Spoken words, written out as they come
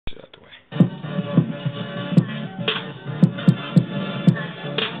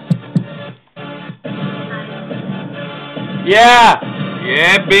Yeah.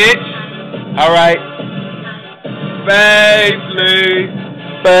 Yeah, bitch. Alright.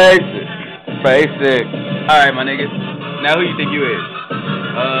 Spacekkk. Alright, my nigga. Now who you think you is?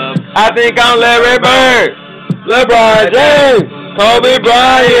 I think I'm Larry Bird, LeBron James, Kobe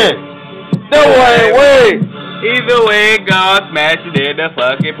Bryant, Dwayne Wade. Either way it goes, smash it in the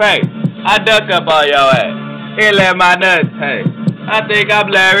fucking paint. I duck up on your ass and let my nuts hang. I think I'm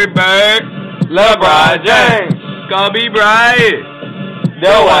Larry Bird, LeBron James, Kobe Bryant,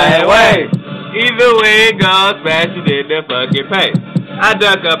 Dwayne Wade. Either way it goes, smash it in the fucking paint. I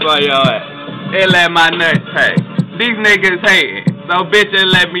duck up on your ass and let my nuts hang. These niggas hating, so bitch,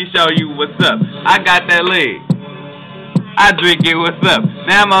 let me show you what's up. I got that leg, I drink it, what's up?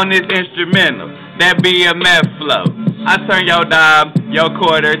 Now I'm on this instrumental, that B.M.F flow. I turn your dime, your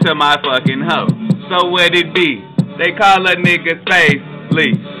quarter to my fucking hoe. So what it be? They call a nigga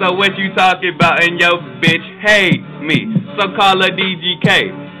Spacekkk. So what you talking about and your bitch hate me? So call her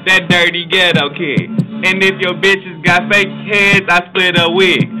DGK, that dirty ghetto kid. And if your bitches got fake heads, I split a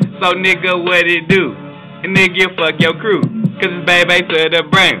wig. So nigga, what it do? And nigga, fuck your crew, cause it's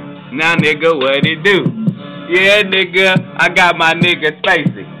Baba2DaBrain. Now nigga, what it do? Yeah nigga, I got my nigga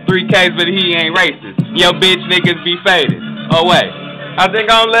Spacekkk. 3Ks but he ain't racist. Yo bitch niggas be faded. Oh wait, I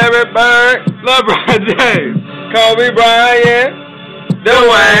think I'm Larry Bird, LeBron James, Kobe Bryant,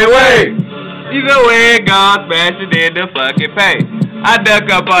 Dwayne Wade. Either way it goes, smash it in the fucking paint. I duck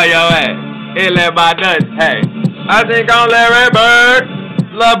up on your ass and let my nuts hang. I think I'm Larry Bird,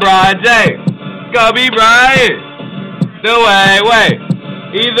 LeBron James, Kobe Bryant, Dwayne Wade.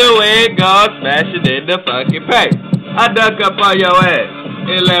 Either way it goes, smash it in the fucking paint. I duck up on your ass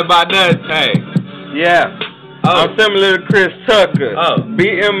and let my nuts hang. Yeah. Oh. I'm similar to Chris Tucker. Oh.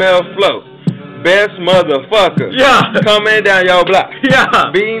 B.M.F flow. Best motherfucker. Yeah. Coming down your block.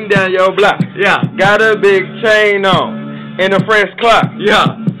 Yeah. Beating down your block. Yeah. Got a big chain on. And a French clock.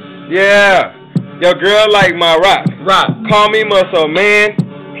 Yeah. Yeah. Your girl like my rock. Rock. Call me muscle man.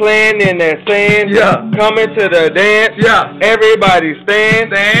 Playing in that sand. Yeah. Coming to the dance. Yeah. Everybody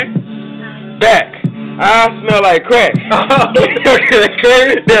stand. Back. I smell like crack. That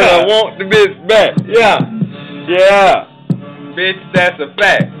I want the bitch back. Yeah. Yeah. Bitch, that's a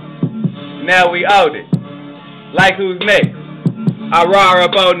fact. Now we out it. Like who's next? I raw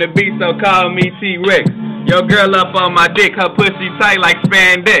up on the beat, so call me T-Rex. Your girl up on my dick, her pussy tight like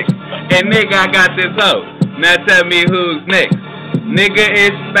spandex. And nigga, I got this hoe. Now tell me who's next. Nigga,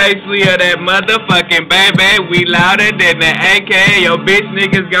 it's Spacekkk or that motherfucking baby. We louder than the AK. Yo, bitch,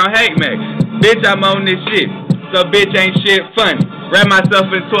 niggas gon' hate me. Bitch, I'm on this shit. So bitch ain't shit funny. Wrap myself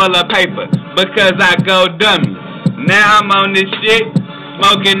in toilet paper because I go dummy. Now I'm on this shit,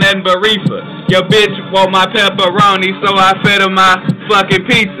 smoking nothing but reefer. Your bitch want my pepperoni, so I fed her my fucking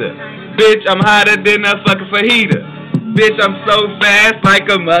pizza. Bitch, I'm hotter than a fucking fajita. Bitch, I'm so fast like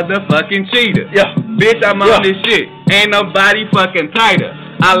a motherfucking cheetah. Yeah. Bitch, I'm on this shit. Ain't nobody fucking tighter.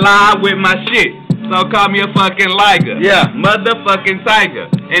 I lie with my shit, so call me a fucking liger. Yeah. Motherfucking tiger.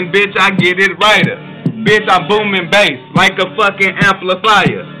 And bitch, I get it righter. Bitch, I'm booming bass like a fucking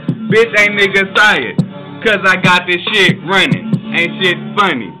amplifier. Bitch, ain't nigga tired, cause I got this shit running. Ain't shit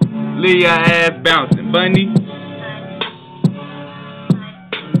funny. Leave your ass bouncing, bunny.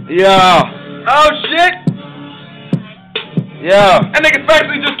 Yeah. Oh shit! Yeah. That nigga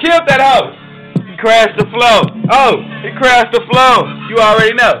Spacekkk just killed that hoe. He crashed the flow. Oh, he crashed the flow. You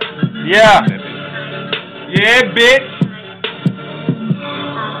already know. Yeah. Yeah, bitch.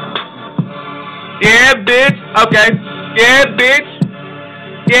 Yeah, bitch. Okay. Yeah, bitch.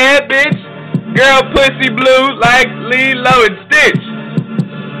 Yeah, bitch. Girl, pussy blue like Lilo and Stitch.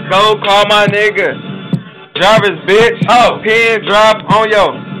 Go call my nigga Jarvis, bitch. Oh. Pin drop on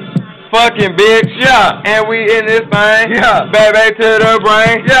your fucking bitch. Yeah. And we in this thing. Yeah.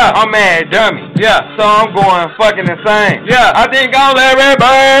 Baba2DaBrain. Yeah. I'm mad dummy. Yeah. So I'm going fucking insane. Yeah. I think I'm Larry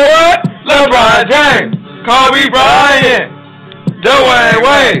Bird. LeBron James. Kobe Bryant. Dwayne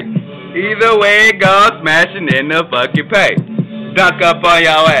Wade. Either way it goes, smashing in the fucking paint. Dunk up on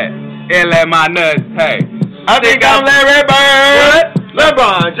your ass and let my nuts hang. I think I'm Larry Bird.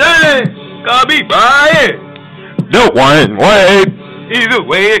 LeBron James. Kobe Bryant. Dwayne Wade. Either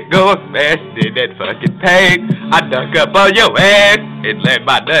way it goes, smashed in that fucking paint. I dunk up on your ass and let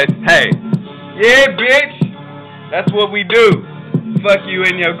my nuts hang. Yeah, bitch. That's what we do. Fuck you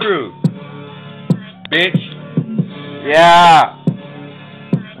and your crew. Bitch. Yeah.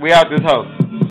 We out this hoe.